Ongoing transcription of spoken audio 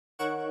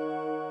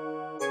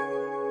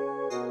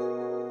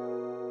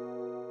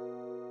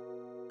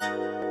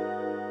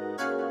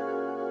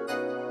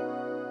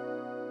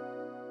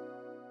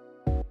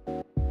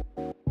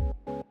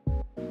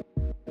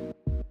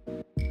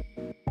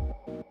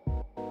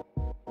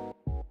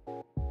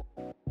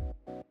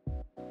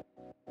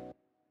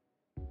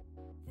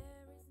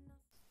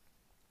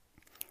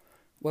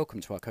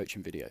Welcome to our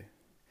coaching video.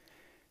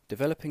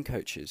 Developing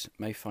coaches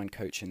may find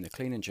coaching the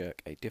clean and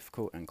jerk a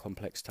difficult and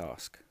complex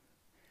task.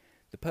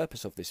 The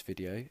purpose of this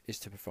video is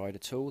to provide a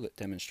tool that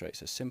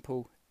demonstrates a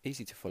simple,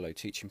 easy to follow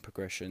teaching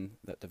progression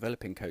that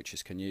developing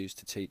coaches can use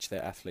to teach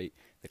their athlete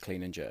the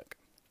clean and jerk.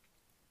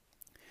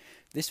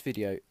 This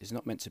video is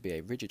not meant to be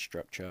a rigid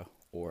structure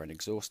or an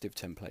exhaustive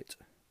template.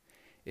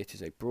 It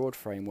is a broad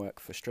framework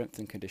for strength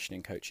and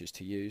conditioning coaches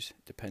to use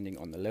depending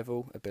on the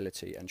level,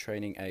 ability and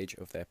training age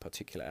of their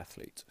particular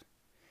athlete.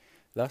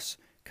 Thus,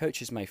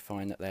 coaches may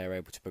find that they are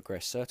able to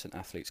progress certain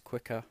athletes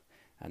quicker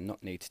and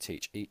not need to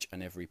teach each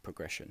and every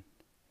progression.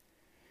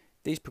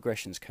 These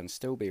progressions can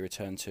still be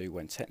returned to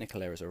when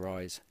technical errors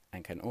arise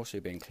and can also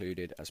be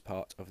included as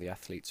part of the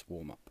athlete's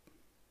warm-up.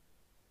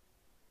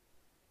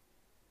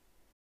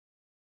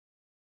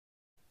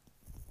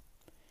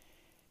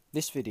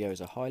 This video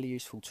is a highly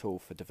useful tool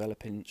for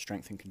developing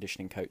strength and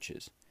conditioning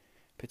coaches,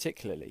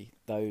 particularly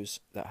those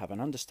that have an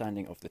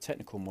understanding of the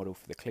technical model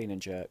for the clean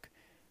and jerk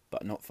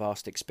but not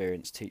vast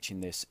experience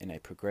teaching this in a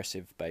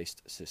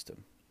progressive-based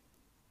system.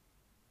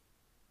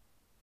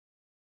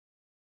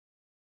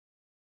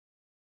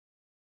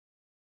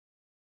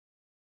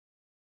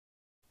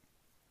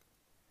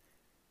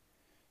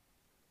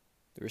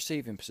 The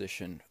receiving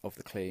position of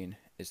the clean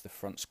is the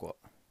front squat.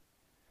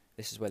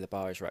 This is where the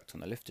bar is racked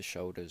on the lifter's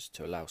shoulders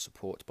to allow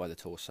support by the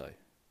torso.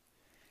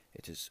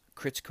 It is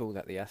critical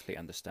that the athlete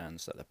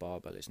understands that the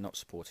barbell is not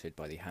supported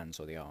by the hands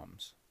or the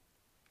arms.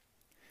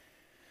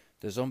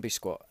 The zombie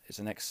squat is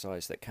an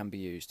exercise that can be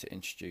used to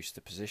introduce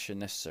the position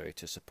necessary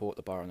to support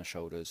the bar on the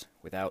shoulders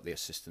without the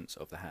assistance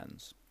of the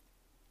hands.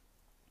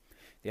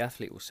 The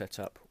athlete will set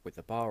up with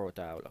the bar or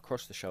dowel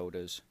across the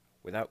shoulders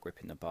without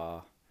gripping the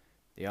bar,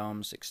 the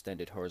arms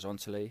extended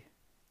horizontally.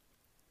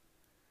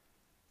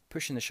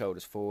 Pushing the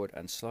shoulders forward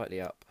and slightly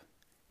up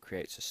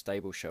creates a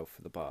stable shelf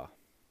for the bar.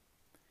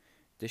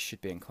 This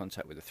should be in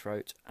contact with the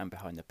throat and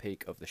behind the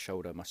peak of the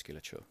shoulder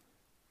musculature.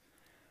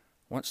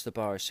 Once the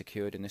bar is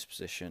secured in this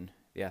position,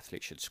 the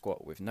athlete should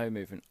squat with no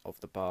movement of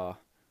the bar,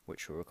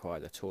 which will require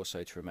the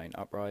torso to remain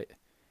upright,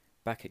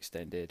 back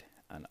extended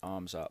and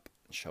arms up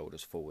and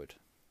shoulders forward.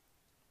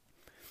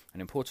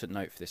 An important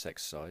note for this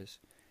exercise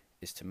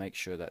is to make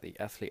sure that the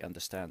athlete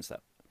understands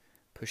that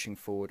pushing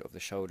forward of the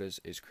shoulders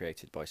is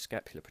created by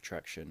scapular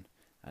protraction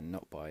and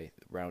not by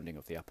rounding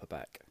of the upper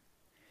back.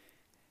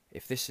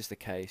 If this is the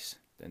case,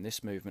 then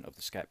this movement of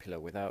the scapula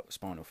without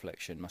spinal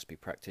flexion must be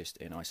practiced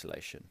in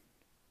isolation.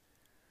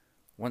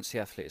 Once the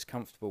athlete is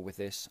comfortable with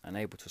this and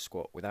able to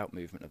squat without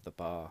movement of the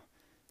bar,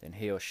 then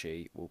he or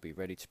she will be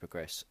ready to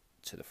progress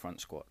to the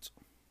front squat.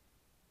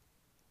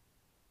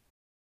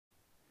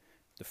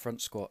 The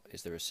front squat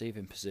is the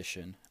receiving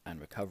position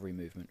and recovery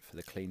movement for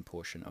the clean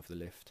portion of the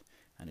lift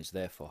and is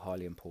therefore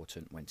highly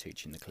important when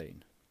teaching the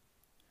clean.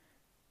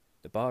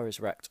 The bar is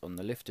racked on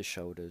the lifter's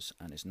shoulders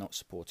and is not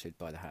supported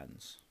by the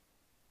hands.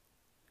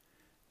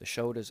 The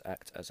shoulders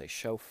act as a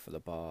shelf for the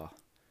bar,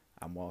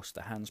 and whilst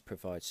the hands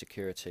provide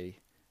security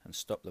and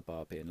stop the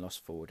bar being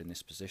lost forward in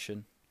this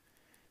position,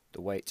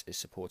 the weight is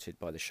supported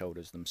by the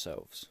shoulders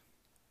themselves.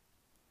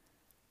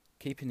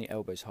 Keeping the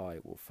elbows high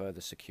will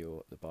further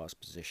secure the bar's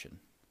position.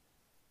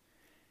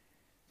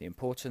 The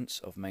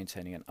importance of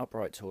maintaining an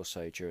upright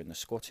torso during the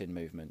squatting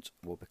movement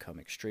will become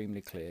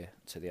extremely clear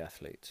to the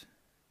athlete.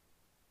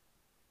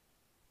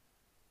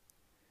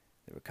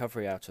 The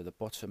recovery out of the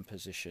bottom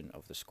position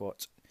of the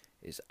squat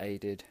is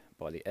aided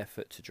by the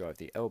effort to drive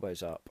the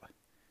elbows up,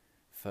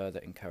 further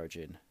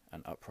encouraging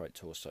an upright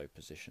torso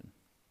position.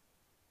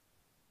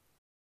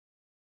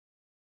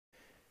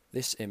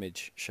 This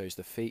image shows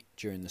the feet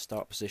during the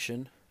start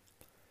position.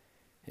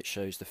 It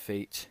shows the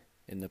feet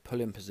in the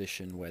pull-in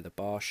position where the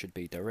bar should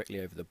be directly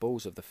over the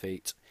balls of the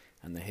feet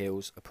and the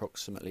heels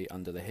approximately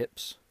under the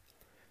hips.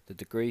 The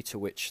degree to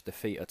which the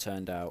feet are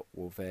turned out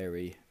will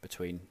vary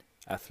between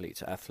athlete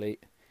to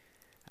athlete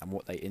and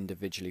what they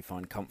individually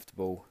find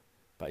comfortable,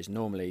 but is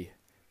normally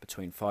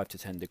between 5 to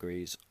 10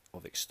 degrees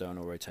of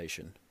external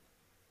rotation.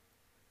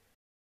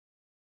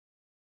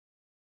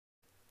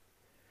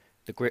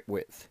 The grip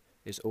width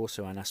is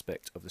also an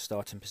aspect of the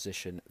starting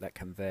position that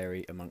can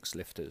vary amongst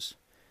lifters.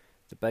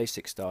 The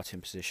basic starting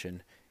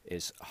position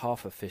is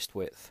half a fist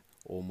width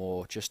or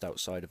more just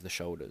outside of the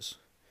shoulders.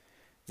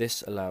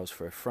 This allows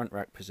for a front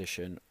rack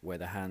position where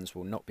the hands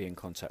will not be in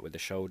contact with the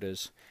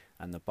shoulders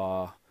and the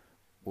bar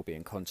will be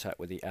in contact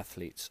with the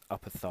athlete's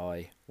upper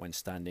thigh when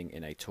standing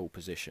in a tall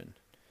position.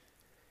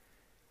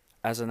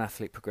 As an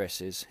athlete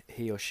progresses,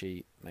 he or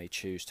she may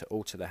choose to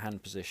alter the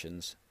hand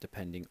positions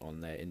depending on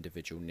their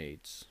individual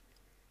needs.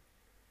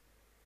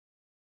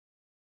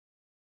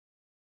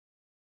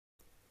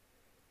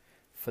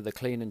 For the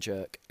clean and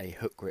jerk, a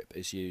hook grip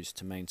is used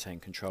to maintain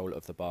control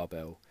of the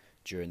barbell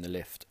during the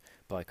lift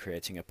by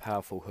creating a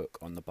powerful hook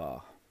on the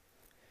bar.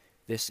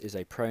 This is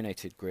a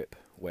pronated grip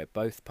where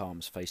both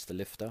palms face the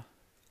lifter.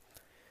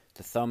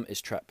 The thumb is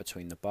trapped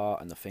between the bar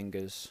and the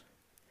fingers.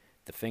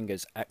 The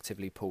fingers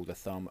actively pull the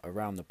thumb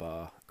around the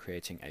bar,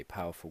 creating a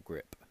powerful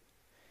grip.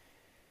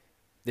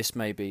 This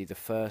may be the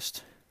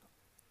first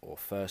or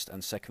first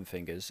and second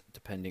fingers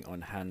depending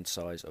on hand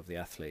size of the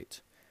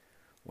athlete.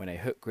 When a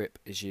hook grip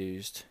is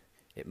used,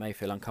 it may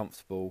feel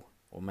uncomfortable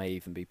or may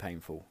even be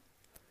painful.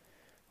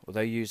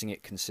 Although using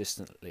it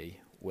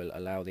consistently will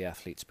allow the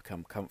athlete to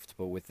become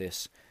comfortable with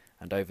this,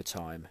 and over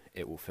time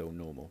it will feel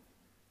normal.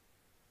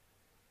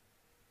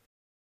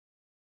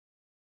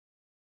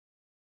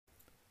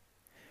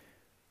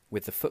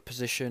 With the foot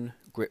position,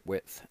 grip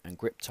width and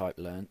grip type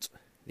learnt,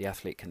 the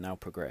athlete can now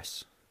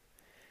progress.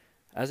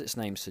 As its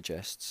name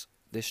suggests,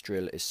 this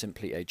drill is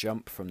simply a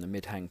jump from the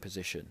mid-hang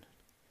position.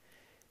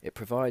 It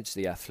provides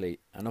the athlete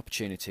an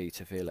opportunity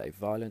to feel a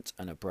violent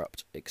and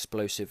abrupt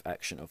explosive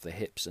action of the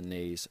hips and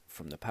knees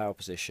from the power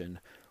position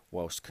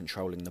whilst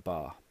controlling the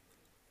bar.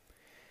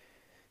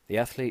 The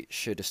athlete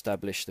should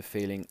establish the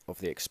feeling of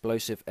the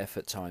explosive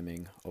effort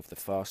timing of the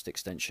fast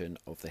extension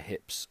of the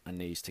hips and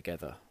knees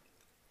together.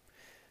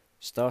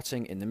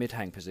 Starting in the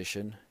mid-hang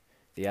position,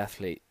 the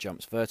athlete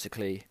jumps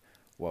vertically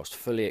whilst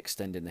fully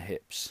extending the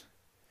hips,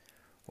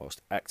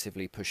 whilst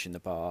actively pushing the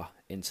bar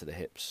into the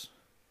hips.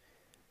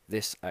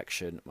 This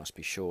action must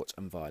be short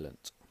and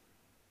violent.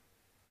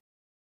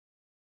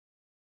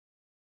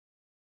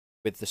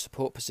 With the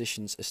support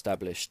positions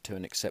established to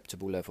an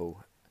acceptable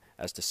level,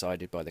 as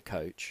decided by the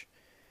coach,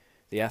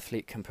 the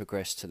athlete can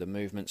progress to the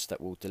movements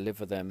that will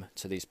deliver them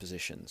to these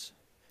positions.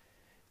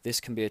 This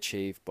can be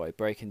achieved by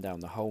breaking down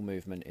the whole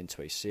movement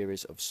into a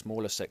series of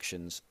smaller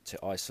sections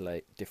to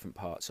isolate different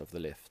parts of the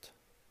lift.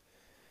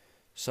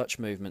 Such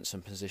movements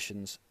and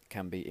positions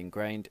can be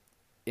ingrained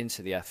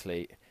into the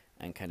athlete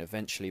and can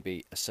eventually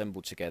be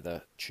assembled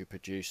together to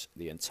produce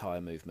the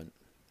entire movement.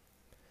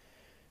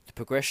 The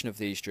progression of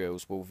these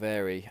drills will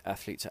vary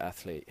athlete to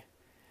athlete,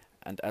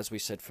 and as we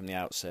said from the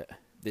outset,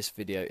 this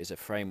video is a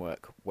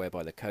framework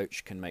whereby the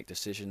coach can make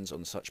decisions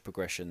on such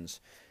progressions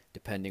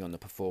depending on the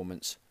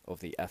performance of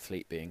the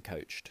athlete being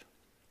coached.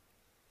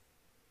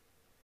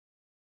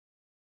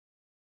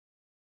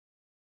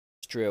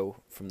 This drill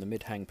from the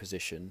mid-hang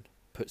position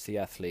puts the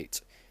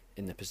athlete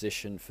in the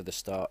position for the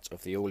start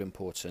of the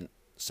all-important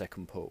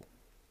second pull.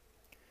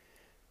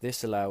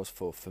 This allows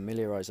for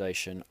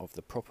familiarization of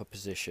the proper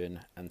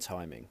position and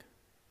timing.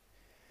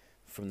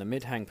 From the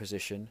mid-hang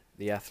position,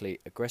 the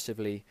athlete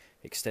aggressively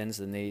extends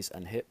the knees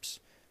and hips,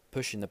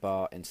 pushing the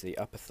bar into the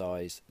upper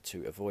thighs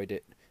to avoid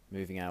it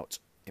moving out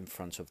in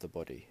front of the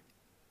body.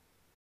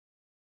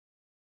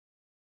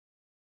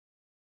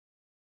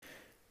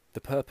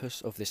 The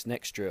purpose of this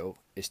next drill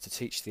is to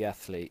teach the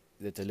athlete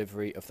the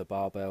delivery of the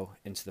barbell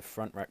into the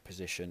front rack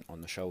position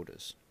on the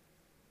shoulders.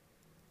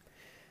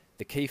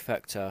 The key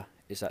factor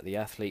is that the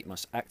athlete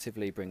must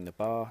actively bring the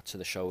bar to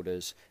the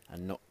shoulders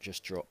and not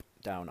just drop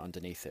down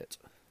underneath it.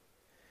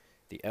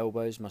 The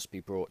elbows must be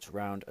brought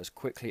round as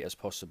quickly as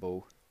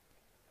possible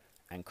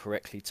and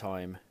correctly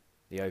time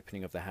the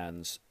opening of the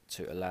hands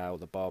to allow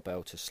the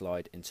barbell to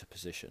slide into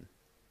position.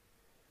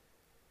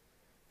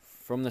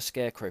 From the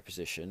scarecrow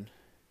position,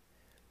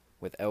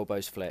 with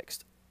elbows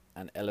flexed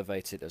and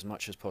elevated as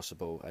much as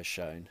possible as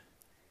shown,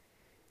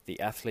 the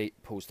athlete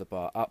pulls the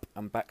bar up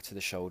and back to the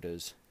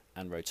shoulders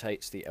and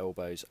rotates the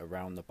elbows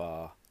around the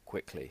bar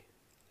quickly.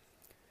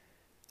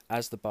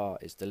 As the bar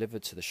is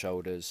delivered to the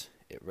shoulders,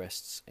 it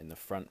rests in the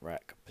front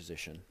rack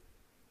position.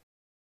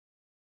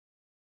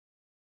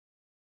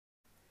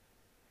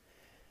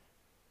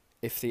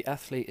 If the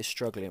athlete is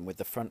struggling with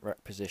the front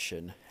rack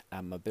position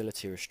and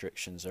mobility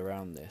restrictions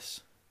around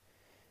this,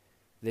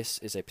 this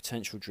is a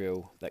potential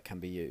drill that can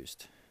be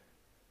used.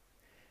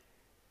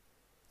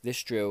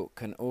 This drill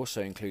can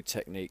also include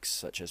techniques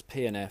such as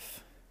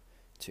P&F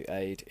to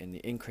aid in the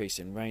increase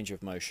in range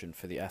of motion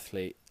for the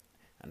athlete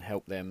and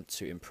help them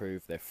to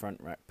improve their front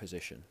rack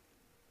position.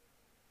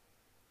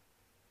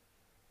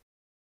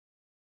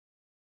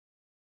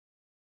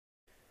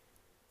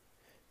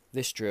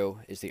 This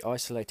drill is the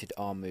isolated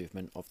arm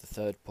movement of the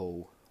third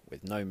pull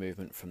with no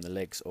movement from the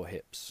legs or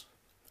hips.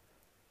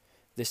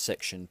 This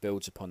section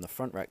builds upon the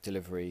front rack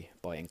delivery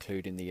by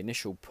including the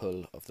initial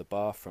pull of the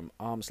bar from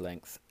arm's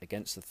length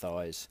against the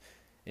thighs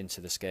into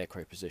the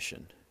scarecrow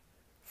position,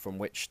 from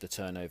which the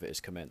turnover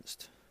is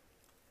commenced.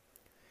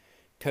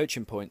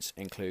 Coaching points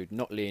include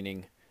not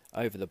leaning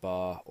over the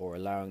bar or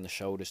allowing the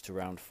shoulders to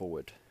round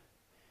forward.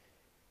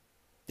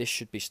 This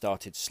should be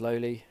started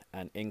slowly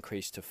and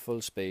increased to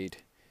full speed,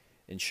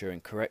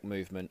 ensuring correct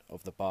movement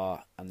of the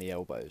bar and the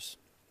elbows.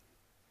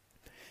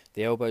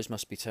 The elbows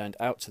must be turned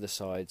out to the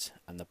sides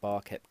and the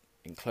bar kept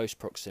in close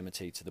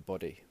proximity to the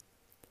body.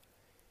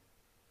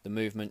 The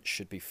movement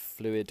should be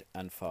fluid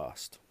and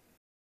fast.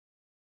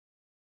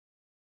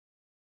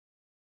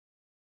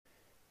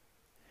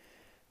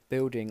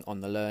 Building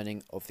on the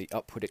learning of the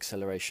upward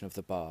acceleration of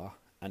the bar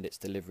and its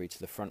delivery to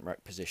the front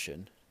rack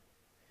position,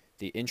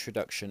 the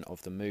introduction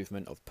of the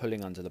movement of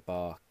pulling under the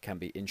bar can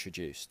be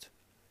introduced.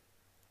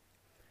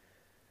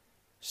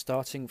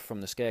 Starting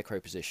from the scarecrow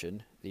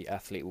position, the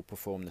athlete will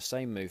perform the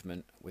same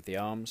movement with the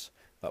arms,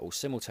 but will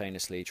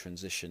simultaneously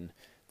transition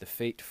the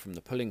feet from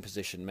the pulling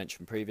position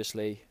mentioned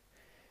previously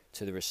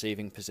to the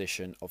receiving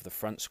position of the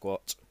front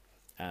squat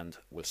and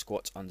will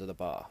squat under the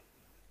bar.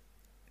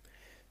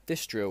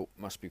 This drill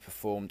must be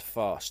performed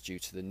fast due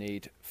to the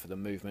need for the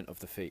movement of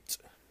the feet.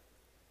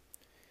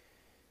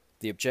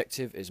 The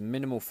objective is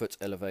minimal foot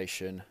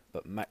elevation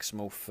but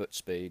maximal foot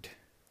speed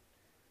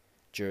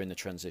during the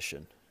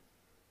transition.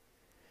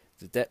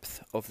 The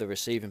depth of the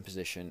receiving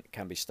position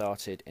can be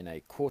started in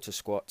a quarter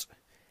squat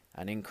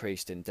and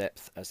increased in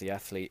depth as the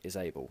athlete is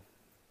able.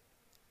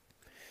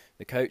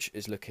 The coach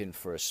is looking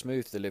for a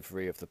smooth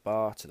delivery of the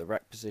bar to the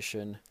rack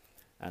position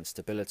and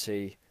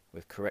stability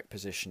with correct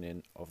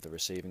positioning of the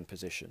receiving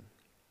position.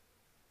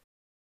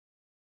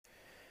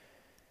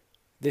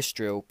 This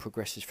drill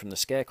progresses from the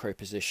scarecrow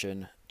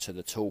position to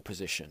the tall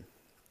position.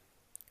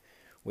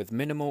 With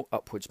minimal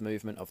upwards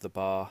movement of the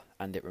bar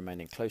and it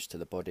remaining close to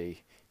the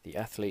body, the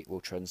athlete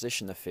will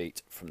transition the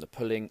feet from the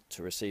pulling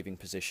to receiving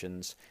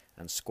positions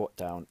and squat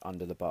down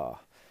under the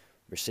bar,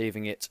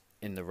 receiving it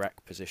in the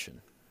rack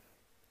position.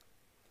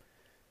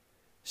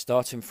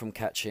 Starting from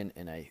catching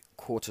in a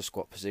quarter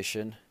squat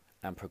position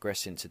and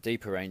progressing to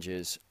deeper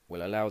ranges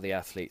will allow the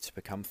athlete to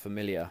become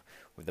familiar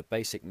with the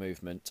basic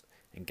movement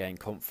and gain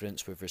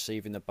confidence with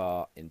receiving the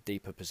bar in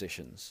deeper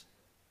positions.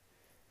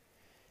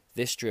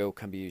 This drill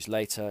can be used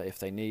later if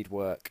they need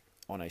work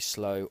on a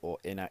slow or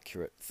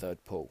inaccurate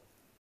third pull.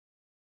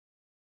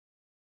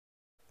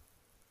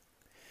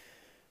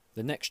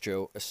 The next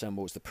drill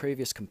assembles the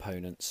previous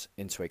components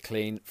into a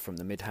clean from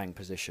the mid-hang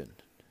position.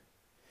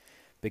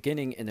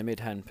 Beginning in the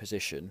mid-hang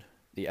position,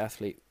 the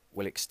athlete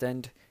will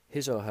extend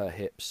his or her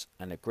hips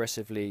and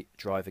aggressively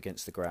drive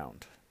against the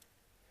ground.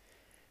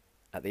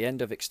 At the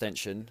end of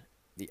extension,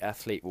 the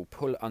athlete will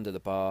pull under the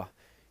bar,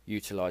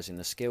 utilizing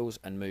the skills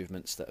and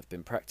movements that have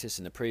been practiced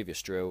in the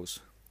previous drills.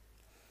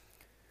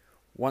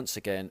 Once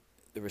again,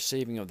 the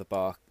receiving of the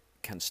bar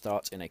can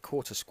start in a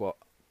quarter squat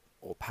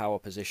or power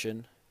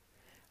position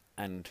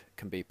and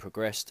can be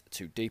progressed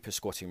to deeper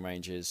squatting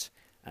ranges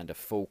and a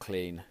full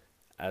clean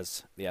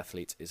as the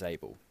athlete is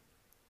able.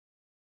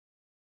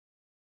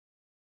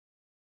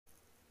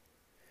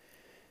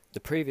 The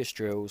previous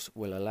drills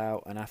will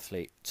allow an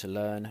athlete to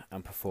learn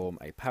and perform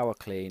a power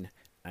clean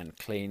and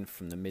clean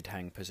from the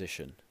mid-hang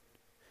position.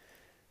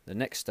 The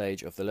next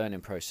stage of the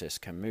learning process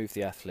can move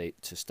the athlete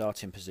to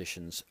starting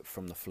positions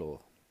from the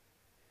floor.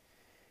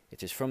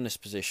 It is from this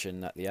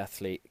position that the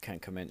athlete can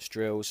commence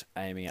drills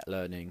aiming at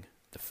learning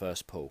the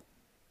first pull.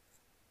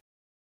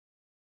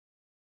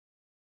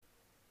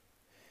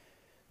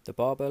 The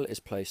barbell is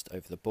placed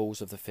over the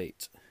balls of the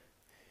feet.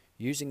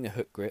 Using the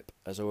hook grip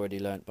as already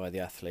learnt by the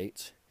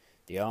athlete,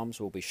 the arms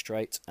will be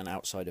straight and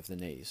outside of the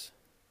knees.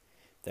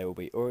 They will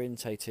be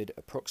orientated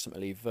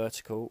approximately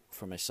vertical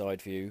from a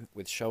side view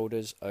with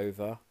shoulders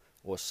over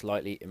or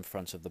slightly in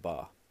front of the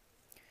bar.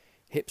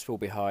 Hips will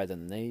be higher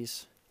than the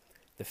knees.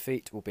 The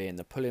feet will be in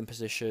the pull-in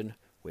position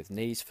with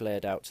knees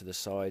flared out to the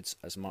sides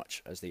as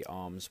much as the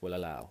arms will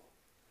allow.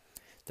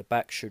 The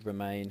back should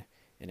remain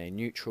in a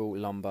neutral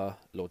lumbar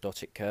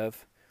lordotic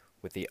curve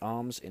with the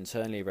arms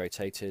internally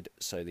rotated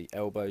so the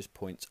elbows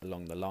point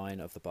along the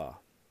line of the bar.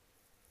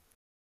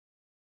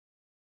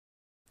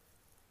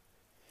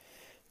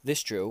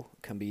 This drill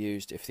can be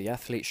used if the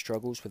athlete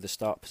struggles with the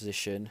start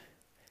position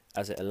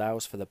as it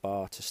allows for the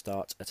bar to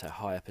start at a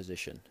higher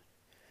position.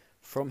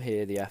 From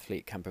here the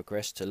athlete can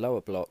progress to lower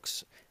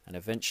blocks and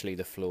eventually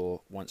the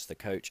floor once the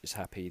coach is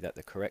happy that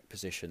the correct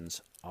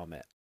positions are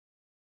met.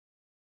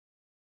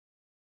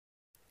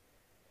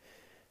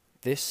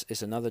 This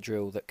is another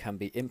drill that can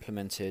be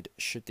implemented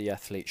should the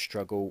athlete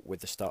struggle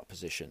with the start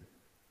position.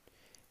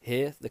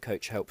 Here the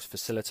coach helps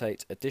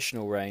facilitate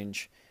additional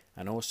range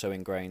and also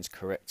ingrains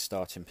correct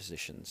starting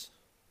positions.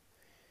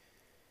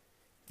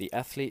 The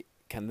athlete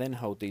can then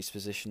hold these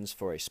positions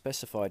for a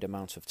specified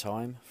amount of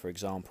time, for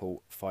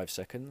example 5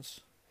 seconds,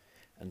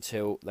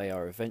 until they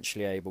are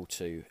eventually able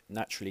to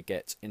naturally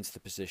get into the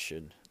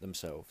position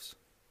themselves.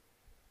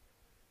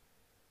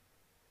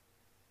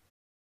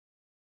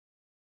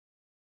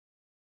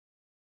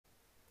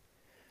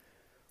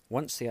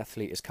 Once the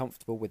athlete is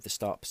comfortable with the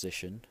start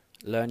position,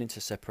 learning to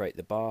separate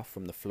the bar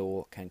from the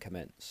floor can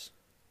commence.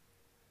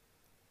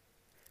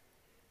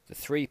 The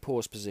 3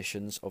 pause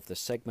positions of the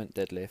segment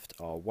deadlift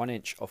are 1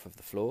 inch off of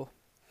the floor,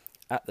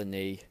 at the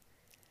knee,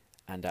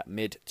 and at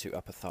mid to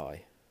upper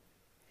thigh.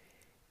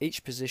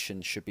 Each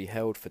position should be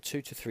held for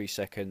 2 to 3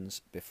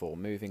 seconds before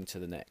moving to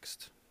the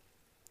next.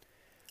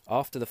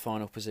 After the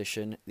final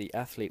position, the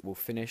athlete will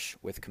finish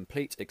with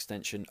complete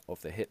extension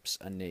of the hips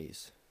and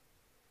knees.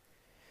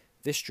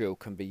 This drill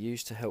can be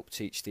used to help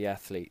teach the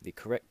athlete the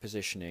correct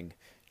positioning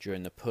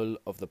during the pull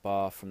of the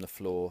bar from the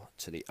floor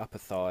to the upper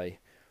thigh,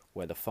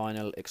 where the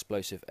final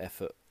explosive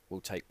effort will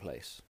take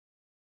place.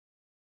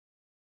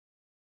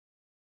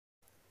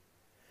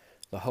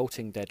 The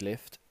halting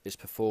deadlift is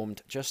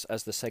performed just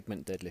as the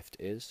segment deadlift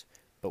is,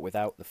 but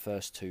without the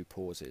first 2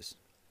 pauses.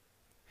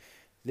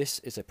 This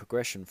is a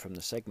progression from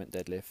the segment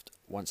deadlift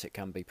once it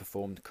can be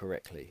performed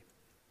correctly.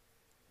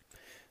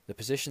 The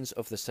positions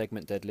of the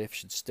segment deadlift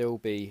should still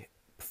be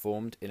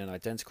performed in an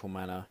identical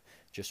manner,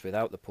 just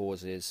without the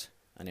pauses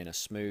and in a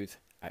smooth,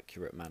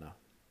 accurate manner.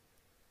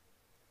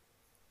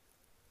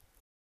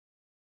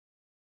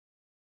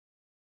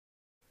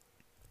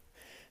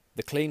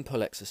 The clean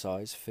pull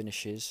exercise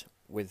finishes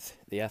with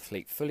the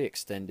athlete fully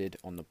extended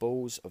on the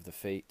balls of the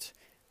feet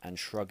and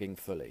shrugging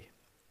fully.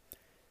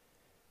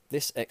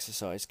 This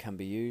exercise can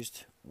be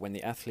used when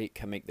the athlete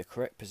can make the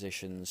correct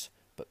positions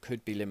but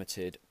could be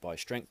limited by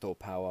strength or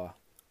power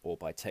or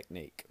by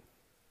technique.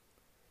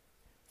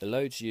 The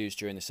loads used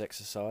during this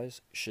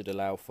exercise should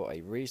allow for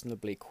a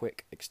reasonably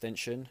quick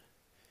extension,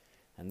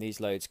 and these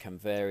loads can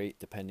vary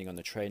depending on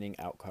the training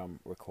outcome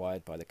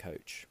required by the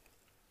coach.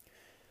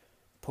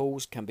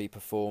 Pulls can be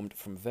performed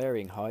from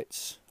varying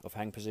heights of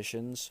hang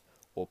positions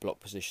or block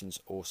positions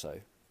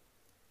also.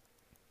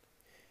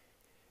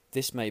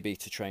 This may be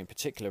to train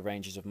particular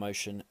ranges of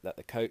motion that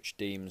the coach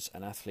deems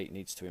an athlete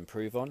needs to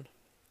improve on.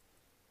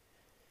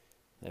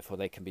 Therefore,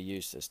 they can be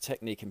used as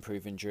technique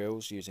improving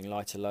drills using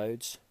lighter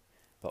loads,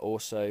 but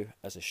also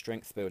as a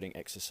strength building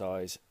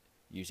exercise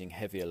using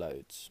heavier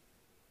loads.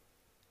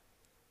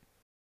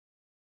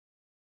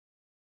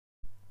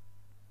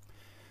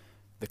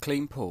 The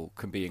clean pull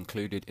can be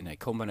included in a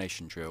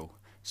combination drill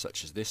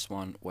such as this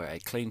one, where a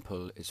clean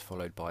pull is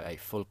followed by a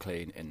full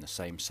clean in the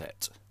same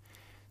set.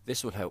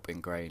 This will help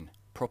ingrain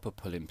proper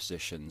pull-in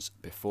positions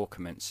before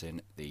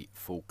commencing the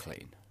full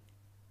clean.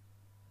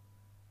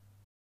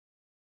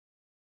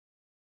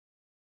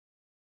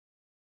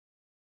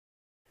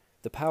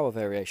 The power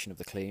variation of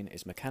the clean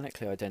is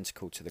mechanically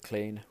identical to the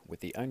clean,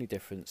 with the only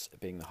difference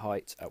being the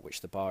height at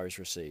which the bar is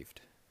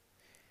received.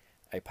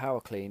 A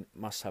power clean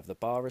must have the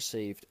bar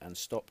received and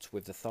stopped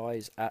with the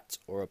thighs at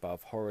or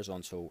above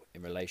horizontal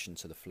in relation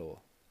to the floor.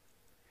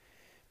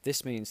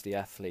 This means the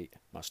athlete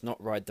must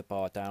not ride the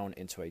bar down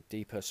into a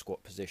deeper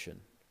squat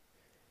position.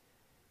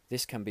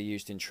 This can be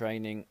used in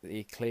training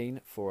the clean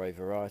for a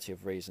variety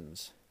of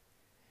reasons.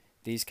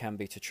 These can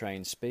be to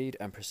train speed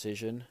and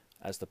precision,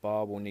 as the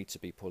bar will need to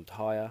be pulled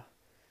higher,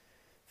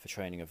 for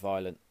training a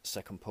violent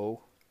second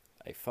pull,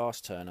 a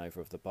fast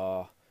turnover of the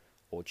bar,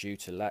 or due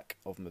to lack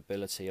of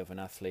mobility of an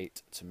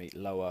athlete to meet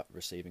lower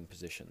receiving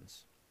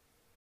positions.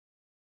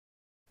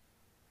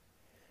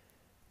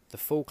 The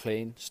full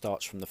clean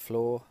starts from the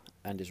floor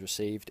and is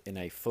received in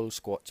a full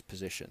squat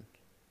position.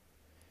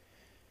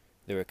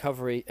 The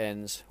recovery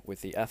ends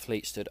with the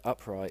athlete stood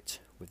upright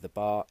with the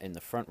bar in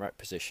the front rack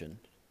position.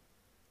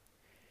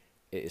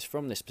 It is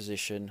from this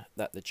position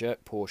that the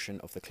jerk portion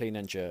of the clean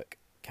and jerk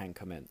can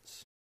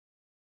commence.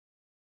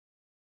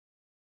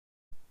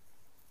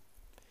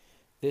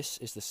 This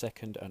is the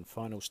second and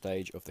final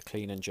stage of the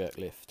clean and jerk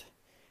lift,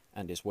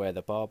 and is where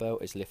the barbell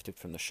is lifted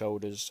from the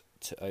shoulders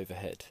to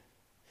overhead.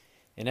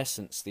 In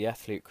essence, the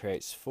athlete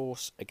creates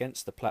force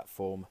against the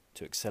platform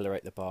to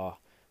accelerate the bar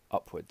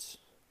upwards.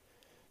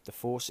 The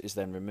force is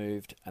then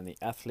removed and the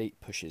athlete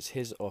pushes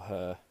his or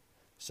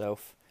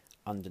herself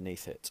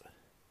underneath it.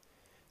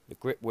 The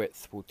grip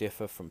width will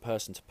differ from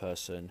person to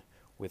person,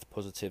 with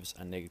positives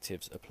and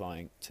negatives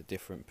applying to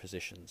different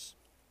positions.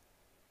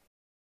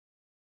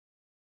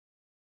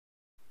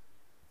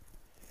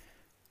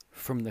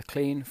 From the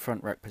clean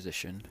front rack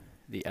position,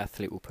 the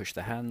athlete will push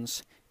the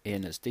hands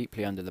in as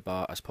deeply under the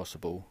bar as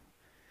possible,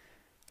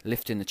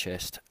 lifting the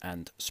chest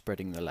and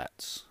spreading the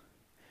lats.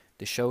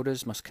 The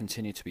shoulders must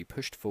continue to be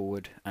pushed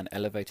forward and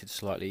elevated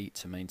slightly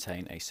to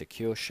maintain a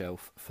secure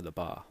shelf for the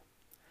bar.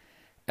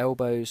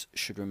 Elbows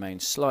should remain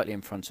slightly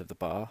in front of the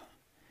bar.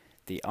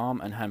 The arm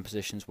and hand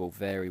positions will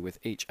vary with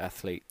each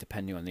athlete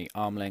depending on the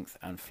arm length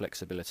and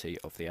flexibility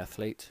of the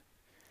athlete.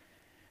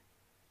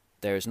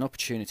 There is an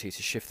opportunity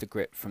to shift the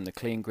grip from the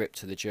clean grip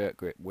to the jerk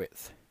grip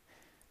width,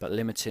 but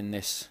limiting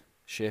this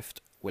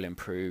shift will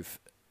improve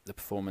the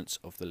performance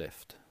of the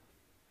lift.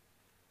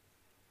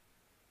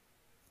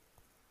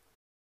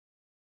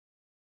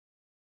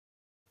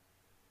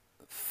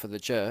 For the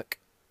jerk,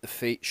 the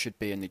feet should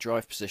be in the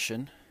drive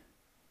position.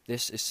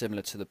 This is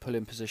similar to the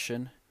pull-in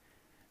position,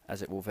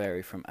 as it will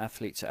vary from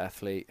athlete to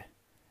athlete,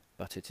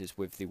 but it is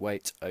with the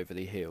weight over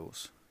the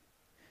heels.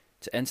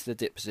 To enter the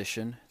dip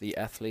position, the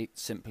athlete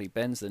simply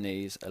bends the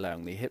knees,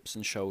 allowing the hips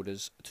and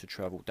shoulders to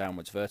travel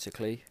downwards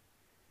vertically.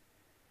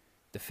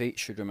 The feet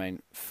should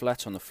remain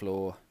flat on the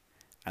floor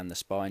and the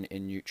spine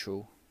in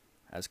neutral,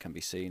 as can be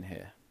seen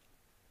here.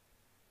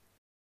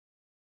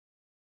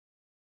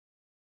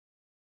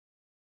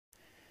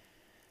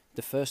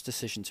 The first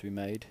decision to be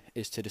made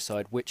is to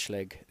decide which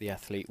leg the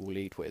athlete will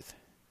lead with.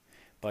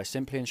 By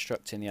simply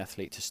instructing the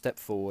athlete to step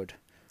forward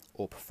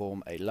or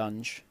perform a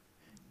lunge,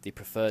 the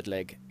preferred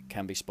leg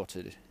can be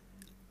spotted.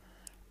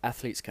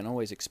 Athletes can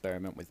always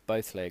experiment with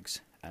both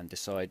legs and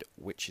decide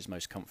which is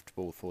most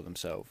comfortable for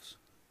themselves.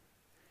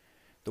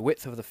 The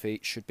width of the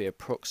feet should be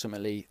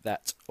approximately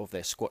that of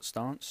their squat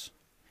stance.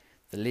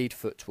 The lead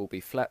foot will be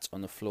flat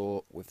on the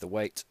floor with the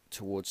weight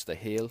towards the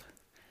heel,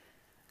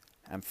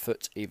 and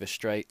foot either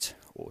straight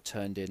or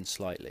turned in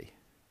slightly.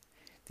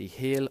 The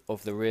heel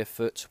of the rear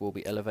foot will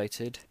be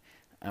elevated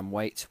and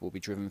weight will be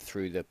driven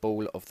through the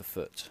ball of the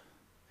foot.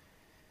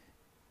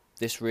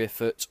 This rear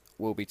foot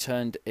will be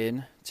turned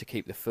in to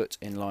keep the foot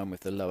in line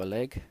with the lower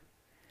leg.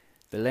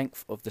 The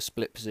length of the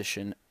split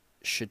position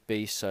should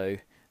be so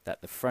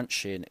that the front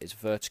shin is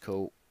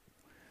vertical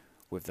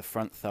with the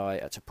front thigh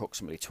at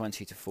approximately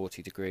 20 to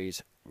 40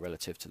 degrees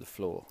relative to the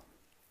floor.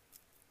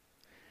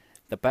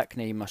 The back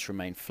knee must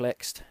remain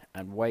flexed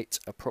and weight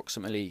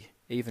approximately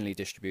evenly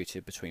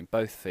distributed between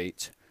both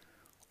feet,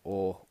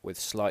 or with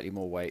slightly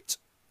more weight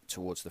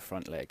towards the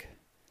front leg.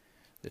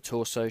 The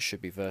torso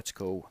should be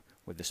vertical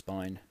with the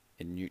spine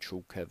in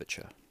neutral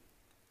curvature.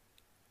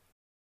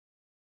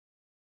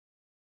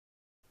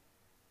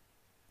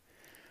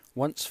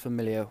 Once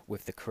familiar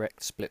with the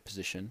correct split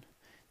position,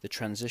 the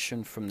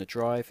transition from the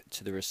drive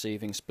to the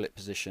receiving split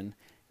position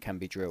can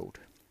be drilled.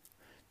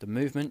 The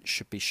movement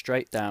should be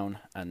straight down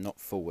and not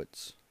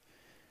forwards.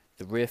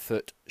 The rear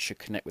foot should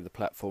connect with the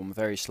platform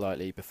very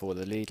slightly before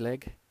the lead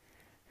leg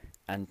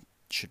and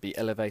should be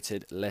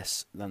elevated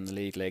less than the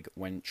lead leg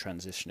when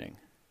transitioning.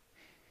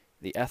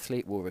 The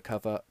athlete will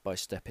recover by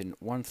stepping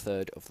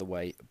 1/3 of the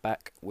way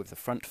back with the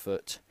front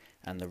foot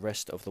and the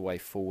rest of the way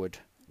forward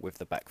with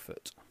the back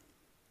foot.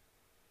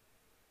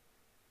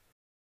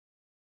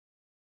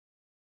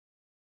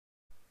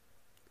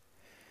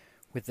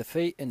 With the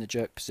feet in the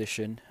jerk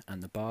position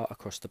and the bar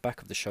across the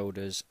back of the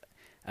shoulders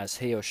as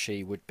he or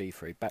she would be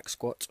for a back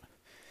squat,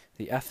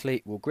 the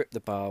athlete will grip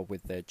the bar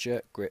with their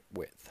jerk grip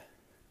width.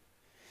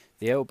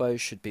 The elbows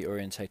should be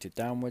orientated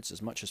downwards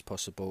as much as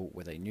possible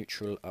with a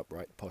neutral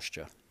upright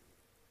posture.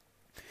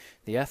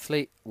 The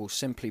athlete will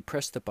simply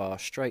press the bar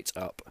straight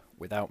up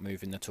without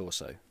moving the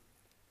torso.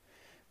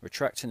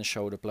 Retracting the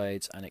shoulder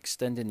blades and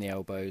extending the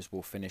elbows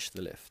will finish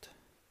the lift.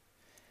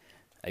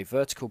 A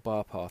vertical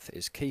bar path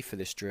is key for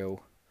this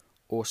drill.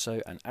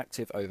 Also, an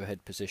active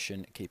overhead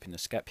position keeping the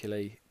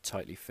scapulae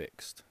tightly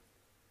fixed.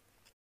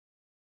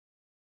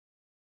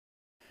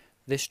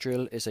 This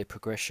drill is a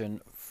progression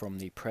from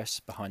the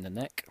press behind the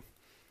neck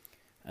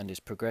and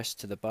is progressed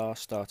to the bar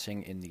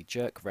starting in the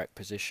jerk rack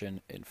position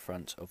in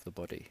front of the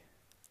body.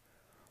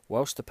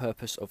 Whilst the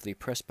purpose of the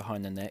press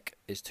behind the neck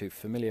is to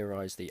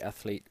familiarise the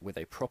athlete with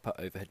a proper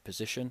overhead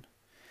position,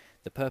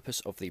 the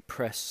purpose of the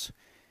press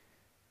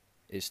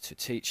is to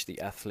teach the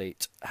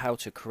athlete how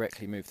to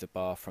correctly move the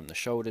bar from the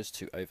shoulders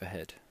to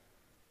overhead.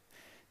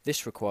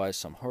 This requires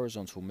some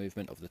horizontal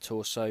movement of the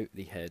torso,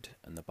 the head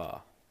and the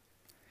bar.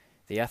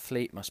 The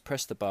athlete must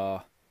press the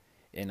bar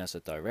in as a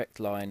direct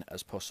line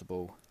as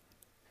possible,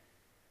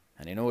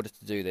 and in order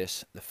to do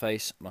this, the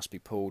face must be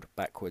pulled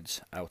backwards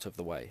out of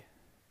the way.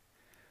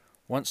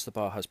 Once the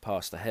bar has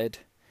passed the head,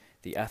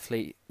 the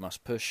athlete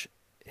must push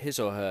his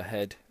or her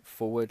head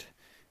forward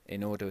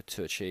in order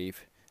to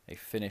achieve a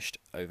finished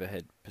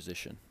overhead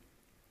position.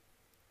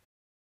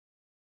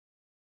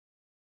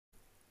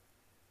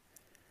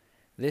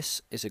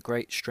 This is a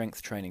great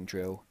strength training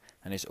drill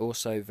and is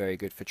also very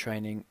good for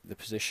training the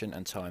position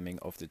and timing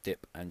of the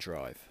dip and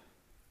drive.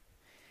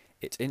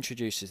 It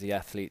introduces the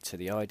athlete to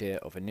the idea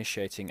of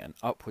initiating an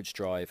upwards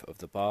drive of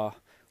the bar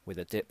with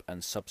a dip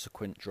and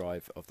subsequent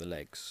drive of the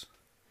legs.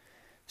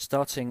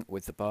 Starting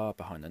with the bar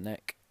behind the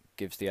neck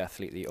gives the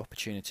athlete the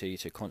opportunity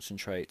to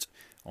concentrate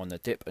on the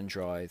dip and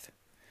drive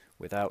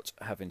without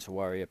having to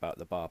worry about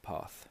the bar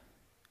path.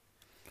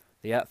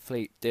 The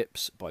athlete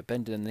dips by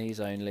bending the knees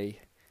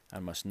only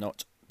and must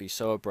not be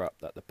so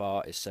abrupt that the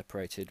bar is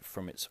separated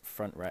from its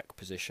front rack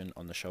position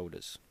on the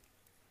shoulders.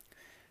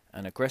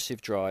 An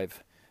aggressive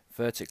drive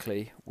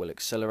vertically will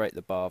accelerate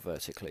the bar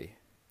vertically.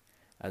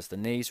 As the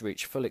knees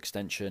reach full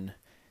extension,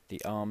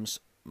 the arms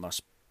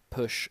must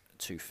push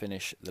to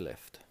finish the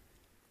lift.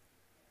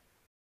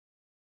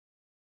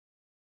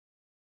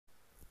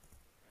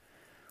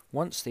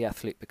 Once the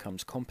athlete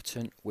becomes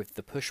competent with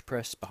the push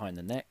press behind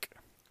the neck,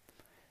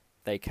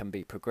 they can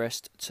be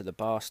progressed to the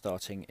bar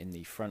starting in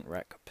the front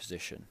rack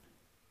position.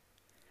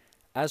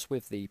 As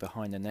with the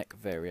behind the neck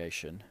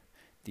variation,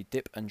 the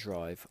dip and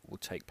drive will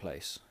take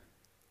place.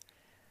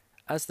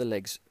 As the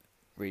legs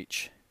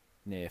reach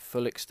near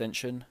full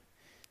extension,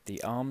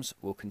 the arms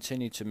will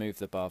continue to move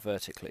the bar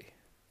vertically.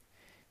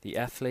 The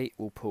athlete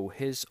will pull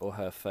his or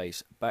her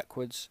face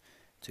backwards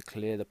to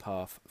clear the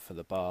path for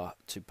the bar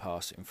to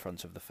pass in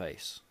front of the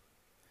face.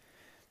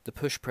 The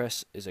push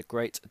press is a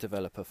great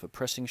developer for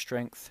pressing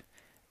strength,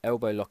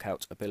 elbow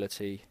lockout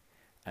ability,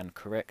 and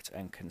correct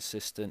and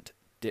consistent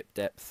dip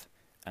depth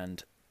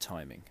and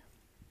timing.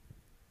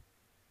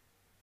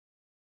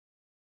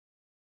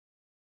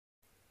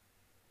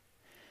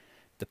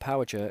 The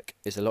power jerk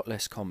is a lot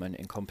less common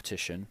in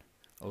competition,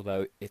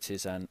 although it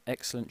is an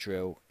excellent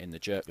drill in the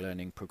jerk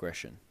learning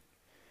progression.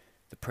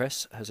 The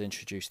press has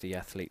introduced the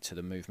athlete to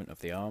the movement of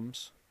the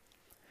arms,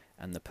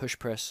 and the push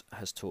press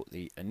has taught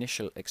the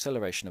initial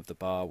acceleration of the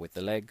bar with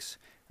the legs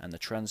and the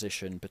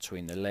transition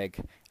between the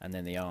leg and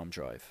then the arm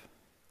drive.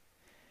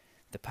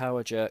 The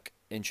power jerk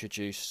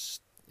introduces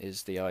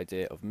the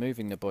idea of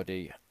moving the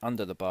body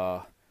under the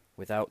bar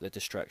without the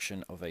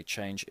distraction of a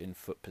change in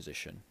foot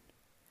position.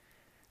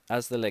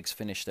 As the legs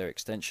finish their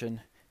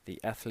extension, the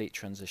athlete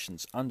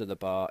transitions under the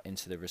bar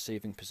into the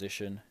receiving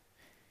position,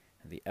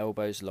 and the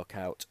elbows lock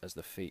out as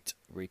the feet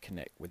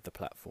reconnect with the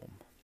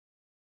platform.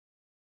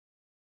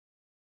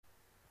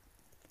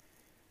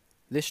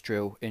 This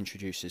drill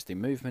introduces the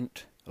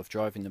movement of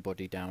driving the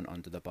body down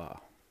under the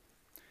bar.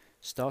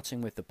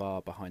 Starting with the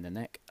bar behind the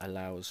neck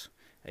allows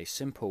a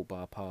simple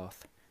bar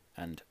path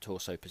and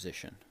torso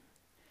position.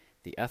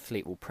 The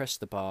athlete will press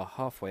the bar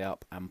halfway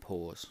up and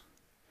pause.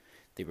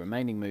 The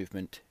remaining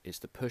movement is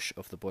the push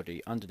of the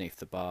body underneath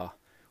the bar,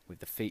 with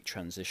the feet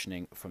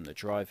transitioning from the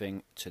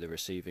driving to the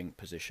receiving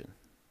position.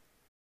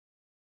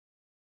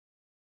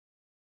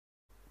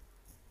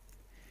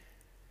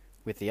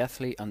 With the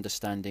athlete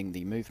understanding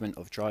the movement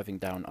of driving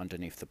down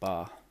underneath the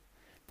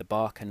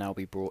bar can now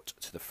be brought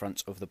to the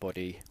front of the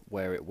body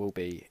where it will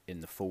be in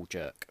the full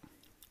jerk.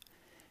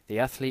 The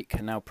athlete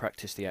can now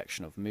practice the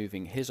action of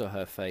moving his or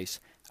her face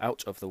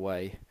out of the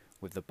way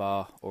with the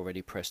bar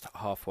already pressed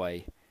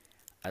halfway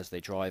as they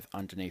drive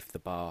underneath the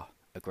bar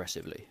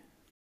aggressively.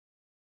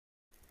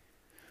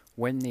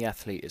 When the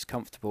athlete is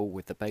comfortable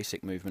with the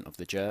basic movement of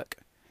the jerk,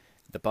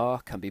 the bar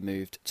can be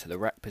moved to the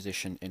rack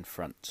position in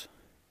front.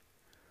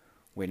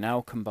 We're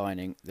now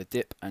combining the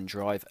dip and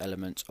drive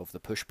element of the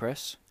push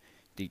press,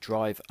 the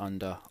drive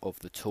under of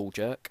the tool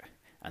jerk,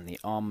 and the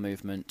arm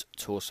movement,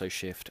 torso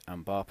shift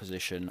and bar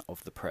position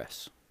of the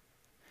press.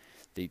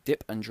 The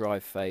dip and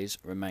drive phase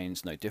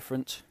remains no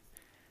different.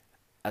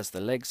 As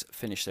the legs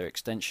finish their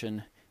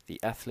extension, the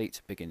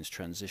athlete begins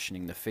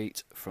transitioning the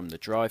feet from the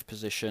drive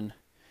position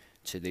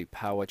to the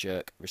power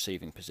jerk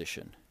receiving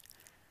position.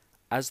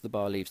 As the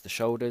bar leaves the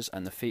shoulders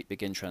and the feet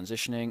begin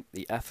transitioning,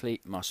 the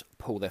athlete must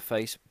pull their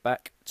face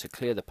back to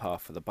clear the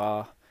path for the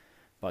bar.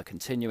 By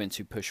continuing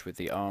to push with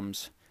the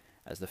arms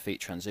as the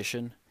feet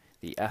transition,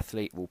 the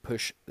athlete will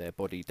push their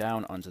body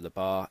down under the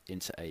bar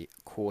into a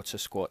quarter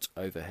squat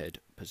overhead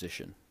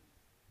position.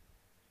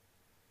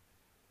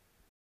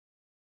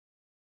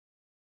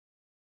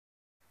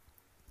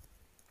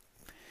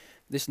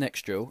 This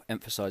next drill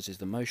emphasizes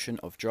the motion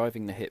of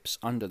driving the hips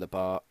under the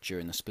bar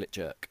during the split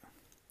jerk.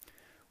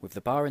 With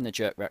the bar in the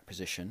jerk rack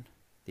position,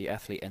 the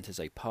athlete enters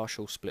a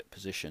partial split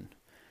position,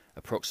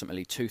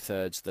 approximately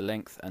 2/3 the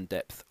length and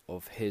depth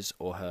of his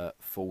or her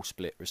full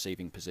split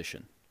receiving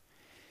position.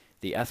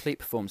 The athlete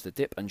performs the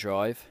dip and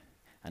drive,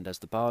 and as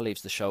the bar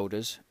leaves the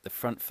shoulders, the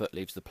front foot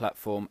leaves the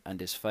platform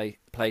and is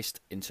placed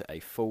into a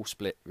full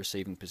split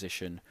receiving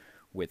position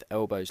with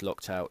elbows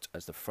locked out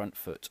as the front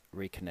foot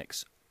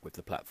reconnects with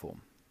the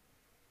platform.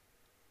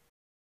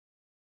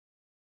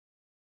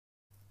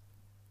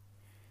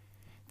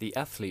 The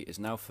athlete is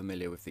now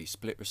familiar with the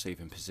split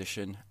receiving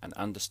position and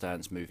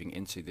understands moving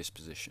into this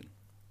position.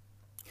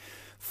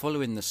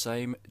 Following the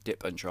same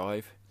dip and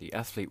drive, the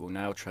athlete will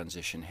now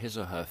transition his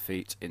or her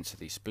feet into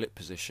the split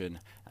position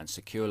and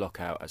secure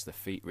lockout as the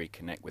feet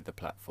reconnect with the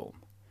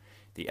platform.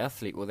 The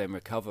athlete will then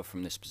recover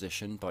from this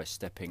position by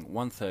stepping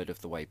 1/3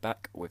 of the way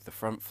back with the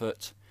front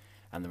foot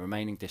and the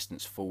remaining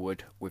distance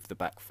forward with the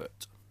back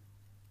foot.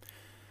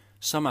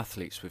 Some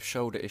athletes with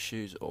shoulder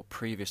issues or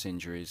previous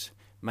injuries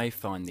may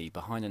find the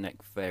behind the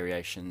neck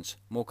variations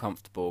more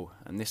comfortable,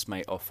 and this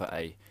may offer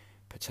a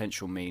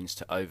potential means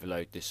to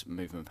overload this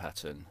movement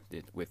pattern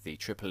with the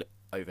triple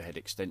overhead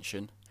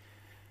extension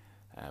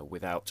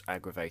without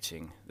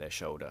aggravating their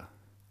shoulder.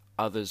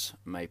 Others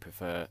may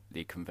prefer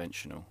the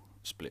conventional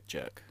split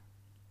jerk.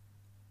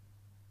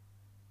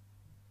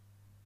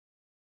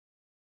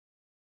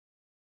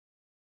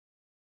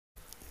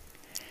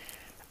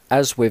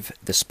 As with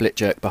the split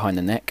jerk behind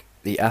the neck,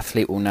 the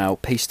athlete will now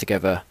piece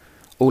together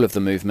all of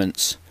the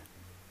movements,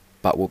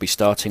 but will be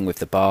starting with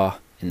the bar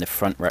in the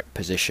front rack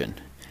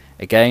position.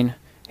 Again,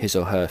 his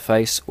or her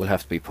face will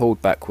have to be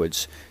pulled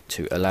backwards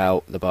to allow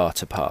the bar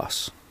to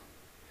pass.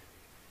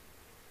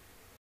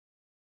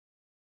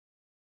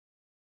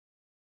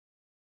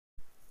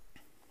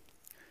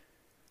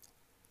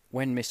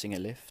 When missing a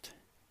lift,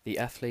 the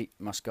athlete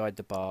must guide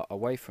the bar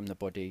away from the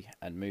body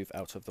and move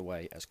out of the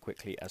way as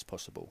quickly as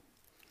possible.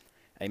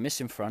 A miss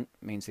in front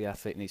means the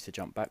athlete needs to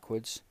jump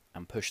backwards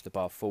and push the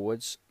bar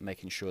forwards,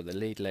 making sure the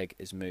lead leg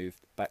is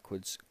moved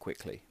backwards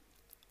quickly.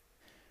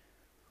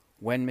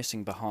 When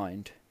missing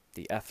behind,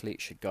 the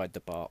athlete should guide the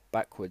bar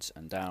backwards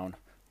and down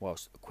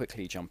whilst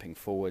quickly jumping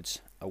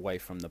forwards away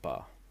from the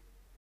bar.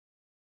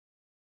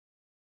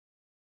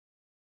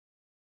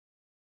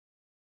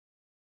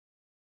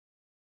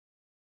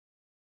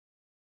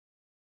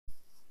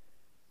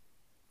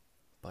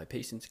 By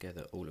piecing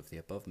together all of the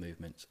above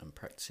movements and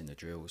practicing the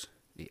drills,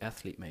 the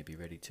athlete may be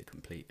ready to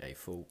complete a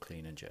full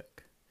clean and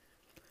jerk.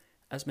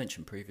 As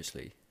mentioned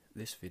previously,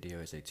 this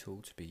video is a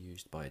tool to be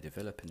used by a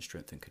developing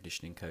strength and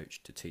conditioning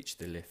coach to teach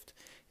the lift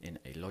in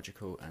a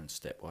logical and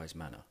stepwise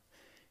manner.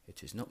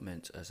 It is not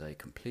meant as a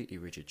completely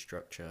rigid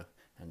structure,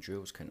 and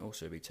drills can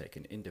also be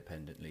taken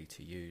independently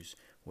to use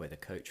where the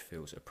coach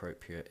feels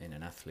appropriate in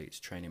an athlete's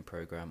training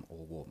program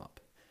or warm-up.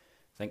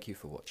 Thank you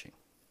for watching.